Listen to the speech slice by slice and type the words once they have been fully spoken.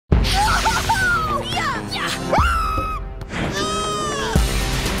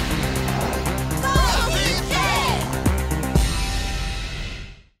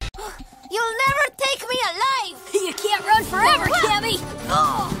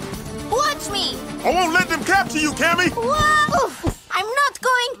I won't let them capture you, Cami! Whoa! I'm not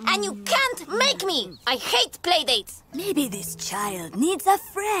going, and you can't make me! I hate playdates! Maybe this child needs a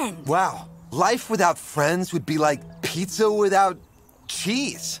friend. Wow. Life without friends would be like pizza without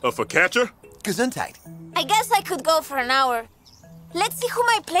cheese. A focaccia? Gesundheit. I guess I could go for an hour. Let's see who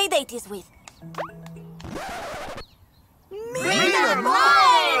my playdate is with. Meana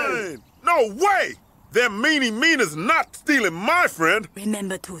Mine! No way! That meanie Meana's not stealing my friend!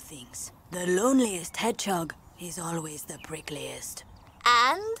 Remember two things. The loneliest hedgehog is always the prickliest.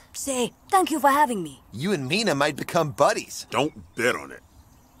 And? Say, thank you for having me. You and Meana might become buddies. Don't bet on it.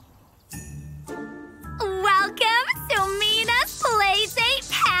 Welcome to Meana's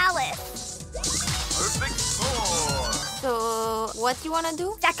Playdate Palace. Perfect score! So, what do you want to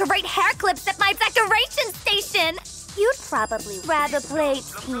do? Decorate hair clips at my decoration station. You'd probably rather play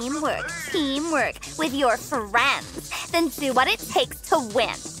teamwork with your friends than do what it takes to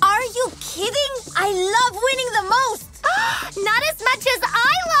win. Are you kidding? I love winning the most! Not as much as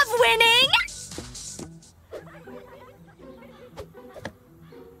I love winning!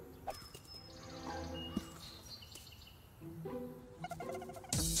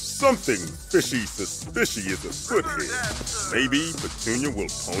 Something fishy suspicious is afoot here. Maybe Petunia will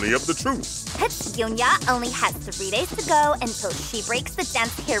pony up the truth. Petunia only has 3 days to go until she breaks the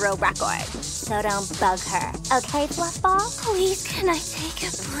dance hero record. So don't bug her, okay, Fluffball? Please, can I take a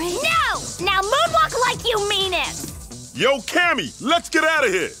break? No! Now moonwalk like you mean it! Yo, Cami, let's get out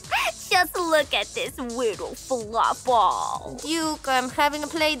of here! Just look at this little Fluffball. Duke, I'm having a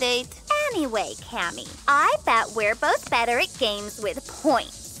playdate. Anyway, Cami, I bet we're both better at games with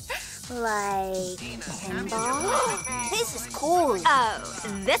points. Like pinball? This is cool. Oh,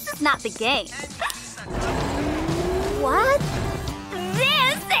 this is not the game. What?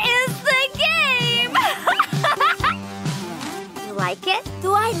 This is the game! You like it?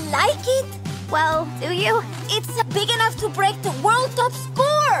 Do I like it? Well, do you? It's big enough to break the world top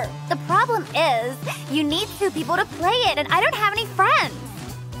score! The problem is, you need 2 people to play it, and I don't have any friends.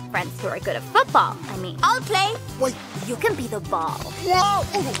 Friends who are good at football, I mean. I'll play. Wait. You can be the ball. Whoa!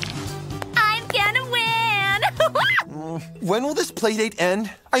 I'm gonna win! When will this playdate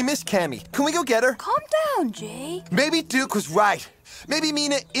end? I miss Cami. Can we go get her? Calm down, Jay. Maybe Duke was right. Maybe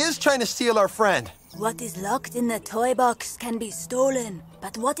Meana is trying to steal our friend. What is locked in the toy box can be stolen,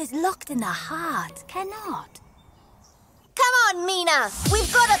 but what is locked in the heart cannot. Come on, Meana.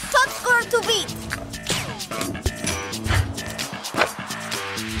 We've got a top score to beat.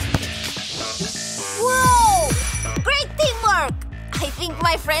 Whoa! Great teamwork! I think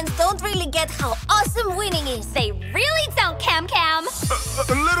my friends don't really get how awesome winning is. They really don't, Cam.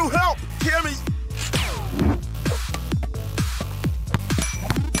 A little help, Cami!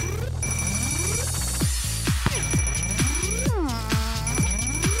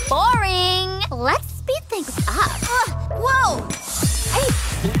 Boring. Let's speed things up. Whoa! Hey!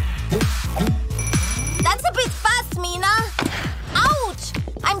 That's a bit fast, Meana. Ouch!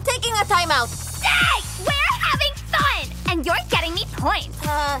 I'm taking a timeout. Stay! We're having fun! And you're getting me points.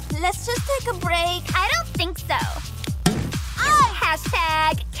 Let's just take a break. I don't think so.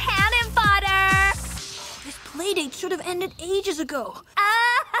 Hashtag cannon fodder. This playdate should have ended ages ago.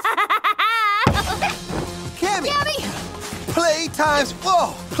 Cami! Playtime's,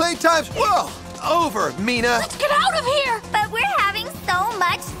 whoa! Playtime's, whoa! Over, Meana! Let's get out of here! But we're having so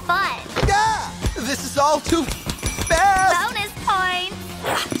much fun. Yeah! This is all too fast! Bonus points.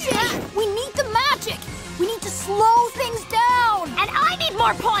 Jay, we need the magic. We need to slow things down. And I need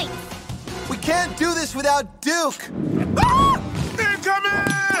more points. We can't do this without Duke!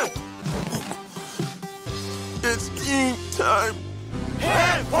 Incoming! It's game time.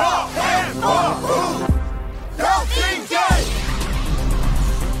 Handball, move! Go Team J!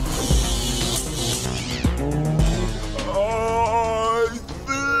 I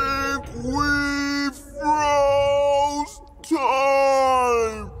think we froze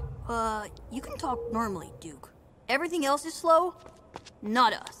time. You can talk normally, Duke. Everything else is slow,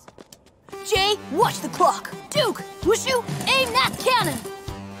 not us. Jay, watch the clock. Duke, Wushu, aim that cannon.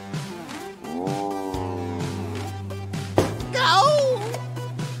 Go!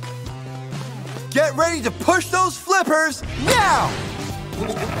 Get ready to push those flippers now!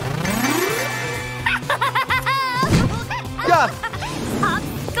 Go! Top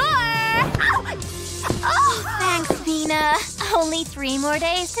score! Oh, thanks, Meana. Only 3 more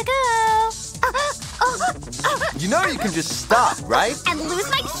days to go. You know you can just stop, right? And lose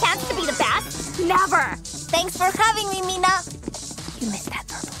my chance to be the best? Never. Thanks for having me, Meana. You missed that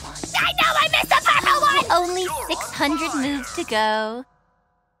purple one. I know I missed the purple one! Only 600 moves to go.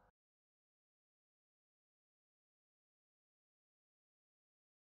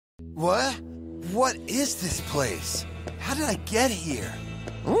 What? What is this place? How did I get here?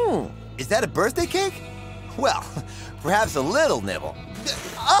 Is that a birthday cake? Well, perhaps a little nibble.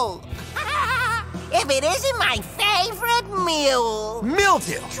 Oh! If it isn't my favorite meal.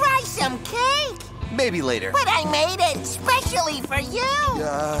 Mildew! Try some cake. Maybe later. But I made it especially for you.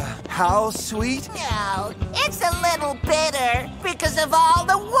 How sweet? No, it's a little bitter because of all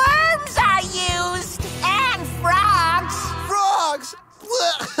the worms I used. And frogs. Frogs!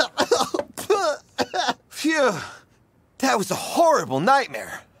 Phew. That was a horrible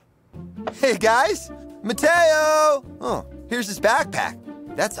nightmare. Hey, guys. Matteo! Oh, here's his backpack.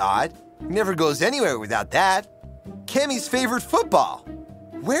 That's odd. He never goes anywhere without that. Cami's favorite football.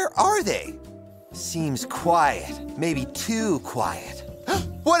 Where are they? Seems quiet. Maybe too quiet.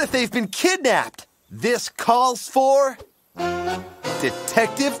 What if they've been kidnapped? This calls for...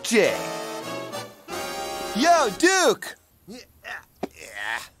 Detective J. Yo, Duke!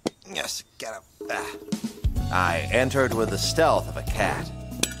 Yes, get him. I entered with the stealth of a cat.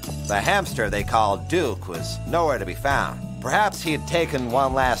 The hamster they called Duke was nowhere to be found. Perhaps he had taken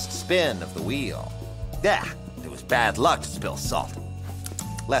one last spin of the wheel. Yeah, it was bad luck to spill salt.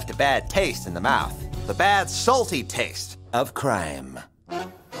 Left a bad taste in the mouth. The bad, salty taste of crime.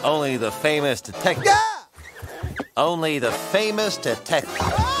 Only the famous detective... Ah! Only the famous detective...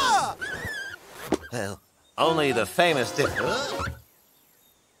 Ah! Well, only the famous...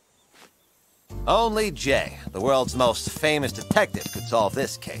 Only Jay, the world's most famous detective, could solve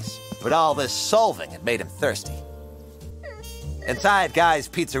this case. But all this solving had made him thirsty. Inside Guy's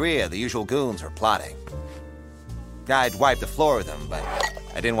Pizzeria, the usual goons were plotting. I'd wipe the floor with them, but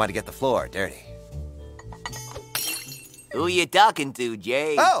I didn't want to get the floor dirty. Who you talking to,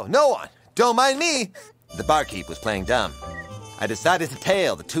 Jay? Oh, no one. Don't mind me. The barkeep was playing dumb. I decided to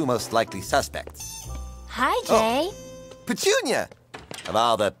tail the two most likely suspects. Hi, Jay. Oh, Petunia! Of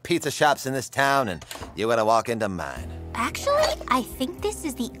all the pizza shops in this town, and you gotta walk into mine. Actually, I think this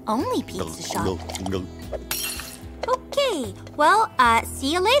is the only pizza shop. Okay, well,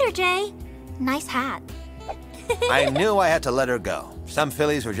 see you later, Jay. Nice hat. I knew I had to let her go. Some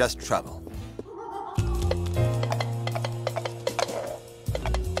fillies were just trouble.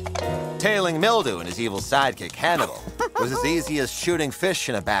 Tailing Mildew and his evil sidekick, Hannibal, was as easy as shooting fish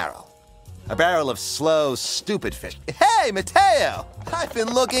in a barrel. A barrel of slow, stupid fish. Hey, Matteo! I've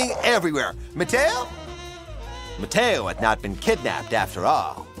been looking everywhere. Matteo? Matteo had not been kidnapped after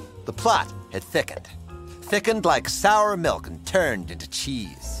all. The plot had thickened. Thickened like sour milk and turned into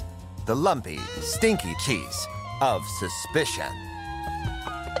cheese. The lumpy, stinky cheese of suspicion.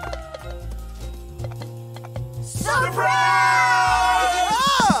 Surprise!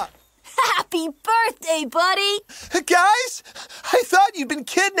 Ah! Happy birthday, buddy! Guys, I thought you'd been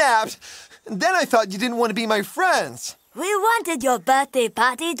kidnapped. Then I thought you didn't want to be my friends. We wanted your birthday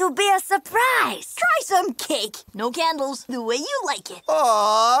party to be a surprise. Try some cake. No candles, the way you like it.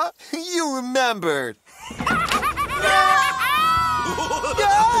 Aw, you remembered.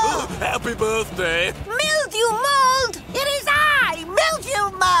 Happy birthday! Mildew mold! It is I,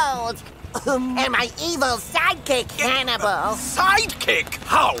 Mildew mold! And my evil sidekick, Hannibal. Sidekick?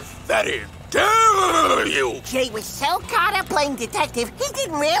 How very dare you! Jay was so caught up playing detective, he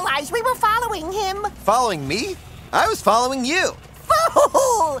didn't realize we were following him. Following me? I was following you.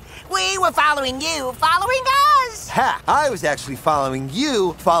 Fool! We were following you, following us. Ha! I was actually following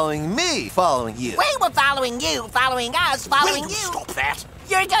you, following me, following you. We were following you, following us, following Will you. stop that?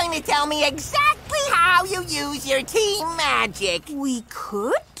 You're going to tell me exactly how you use your team magic. We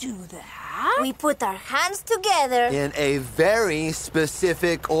could do that. We put our hands together. In a very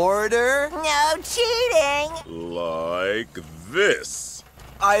specific order. No cheating. Like this.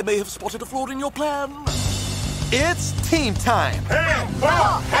 I may have spotted a flaw in your plan. It's team time.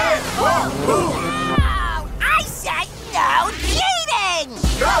 Handball! Handball! Oh, I said no cheating.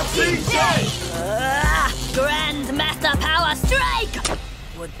 Go CJ! Grandmaster Power Strike!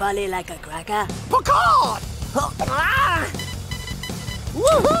 Would Bully like a cracker? Pecan.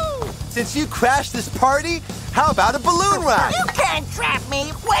 Woohoo! Since you crashed this party, how about a balloon ride? You can't trap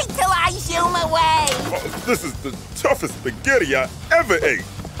me. Wait till I zoom away. Oh, this is the toughest spaghetti I ever ate.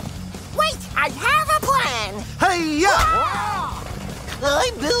 Wait, I have a plan. Hey-ya!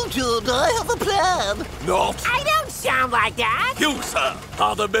 I'm Mildred. I have a plan. Not I don't sound like that. you, sir,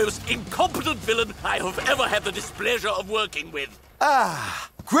 are the most incompetent villain I have ever had the displeasure of working with.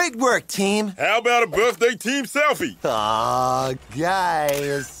 Great work, team. How about a birthday team selfie? Aw,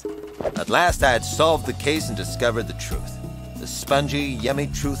 guys. At last I had solved the case and discovered the truth. The spongy, yummy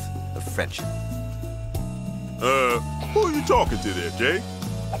truth of friendship. Who are you talking to there, Jay?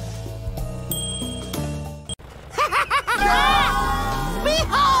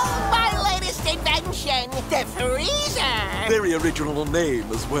 Behold my latest very original name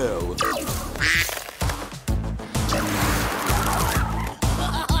as well.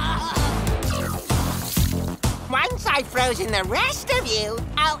 Once I've frozen the rest of you,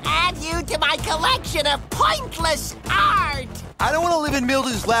 I'll add you to my collection of pointless art! I don't want to live in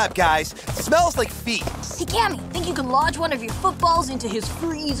Mildew's lab, guys. It smells like feet. Hey, Cami, think you can lodge one of your footballs into his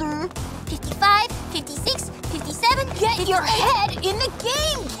freezer? 55, 56, 57. Get your head in the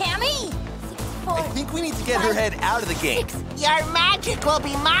game, Cami! I think we need to get her head out of the game. Your magic will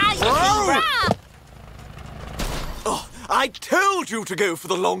be my Oh, I told you to go for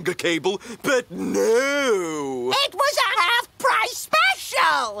the longer cable, but no! It was a half-price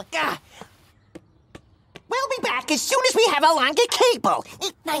special! We'll be back as soon as we have a longer cable.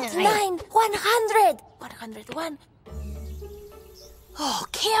 99, 100, 101. Oh,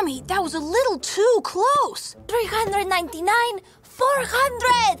 Cami, that was a little too close. 399,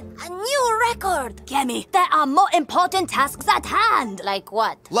 400! A new record! Cami, there are more important tasks at hand. Like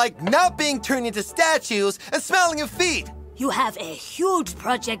what? Like not being turned into statues and smelling of feet. You have a huge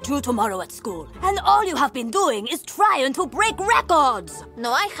project due tomorrow at school, and all you have been doing is trying to break records.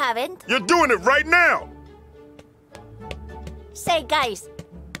 No, I haven't. You're doing it right now! Say, guys,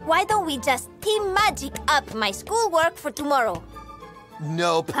 why don't we just team magic up my schoolwork for tomorrow?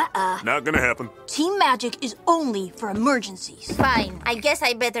 Nope. Not gonna happen. Team magic is only for emergencies. Fine, I guess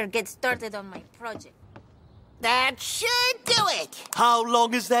I better get started on my project. That should do it. How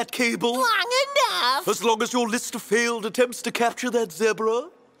long is that cable? Long enough. As long as your list of failed attempts to capture that zebra?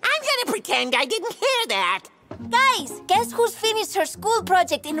 I'm gonna pretend I didn't hear that. Guys, guess who's finished her school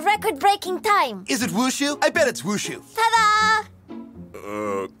project in record-breaking time? Is it Wushu? I bet it's Wushu. Ta-da!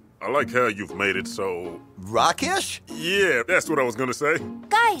 I like how you've made it so... Rockish? Yeah, that's what I was gonna say.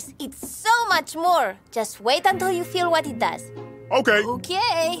 Guys, it's so much more. Just wait until you feel what it does. Okay.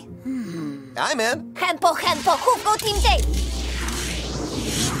 Okay. I'm in. Hand poke, hoof, go Team J!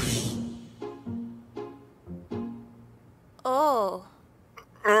 Oh.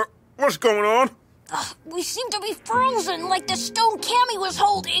 What's going on? We seem to be frozen like the stone Cami was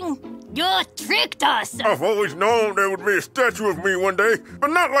holding. You tricked us. I've always known there would be a statue of me one day, but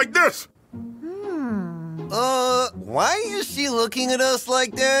not like this. Why is she looking at us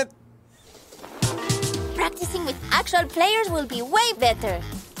like that? Practicing with actual players will be way better.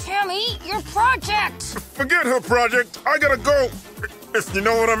 Cami, your project. Forget her project. I gotta go. If you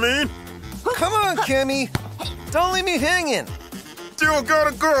know what I mean. Come on, Cami. Don't leave me hanging. Still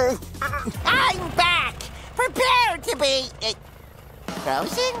gotta go. I'm back. Prepared to be...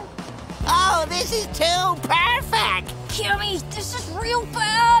 frozen? Oh, this is too perfect. Cami, this is real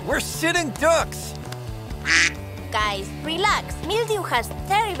bad. We're sitting ducks. Guys, relax. Mildew has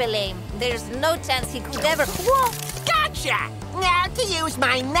terrible aim. There's no chance he could ever... Whoa! Gotcha! Now to use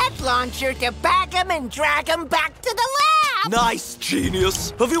my net launcher to bag him and drag him back to the lab! Nice,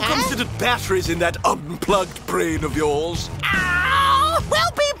 genius. Have you considered batteries in that unplugged brain of yours? Ow!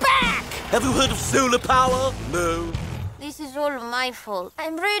 We'll be back! Have you heard of solar power? No. This is all my fault.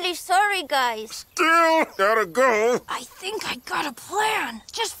 I'm really sorry, guys. Still gotta go. I think I got a plan.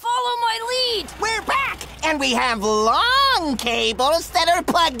 Just follow my lead. We're back! And we have long cables that are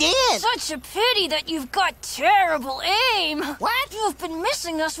plugged in! Such a pity that you've got terrible aim. What? You've been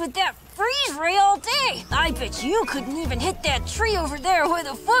missing us with that freeze ray all day. I bet you couldn't even hit that tree over there with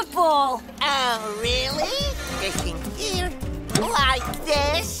a football. Oh, really? Just in here? Like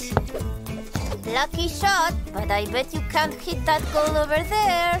this? Lucky shot, but I bet you can't hit that goal over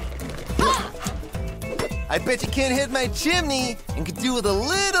there. I bet you can't hit my chimney and could do with a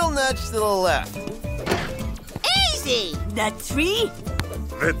little nudge to the left. Easy! That tree?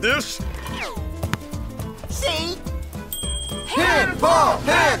 At this? See? Handball!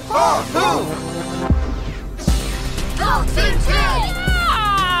 Handball! Who? Go Team J!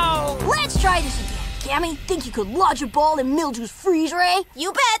 Oh! Let's try this again. Cami, think you could lodge a ball in Mildew's freeze ray?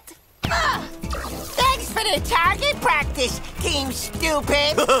 You bet. Thanks for the target practice, Team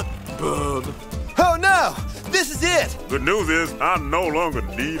Stupid! Burn. Oh no! This is it! Good news is I no longer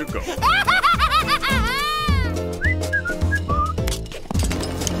need to go.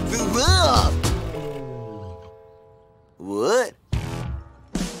 What?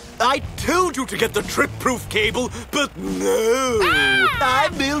 I told you to get the trip-proof cable, but no! I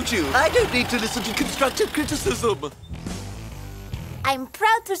milled you. I don't need to listen to constructive criticism. I'm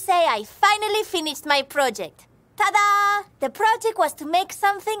proud to say I finally finished my project. Ta-da! The project was to make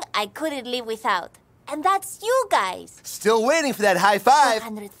something I couldn't live without. And that's you guys. Still waiting for that high five.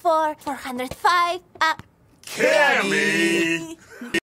 404, 405, Cami!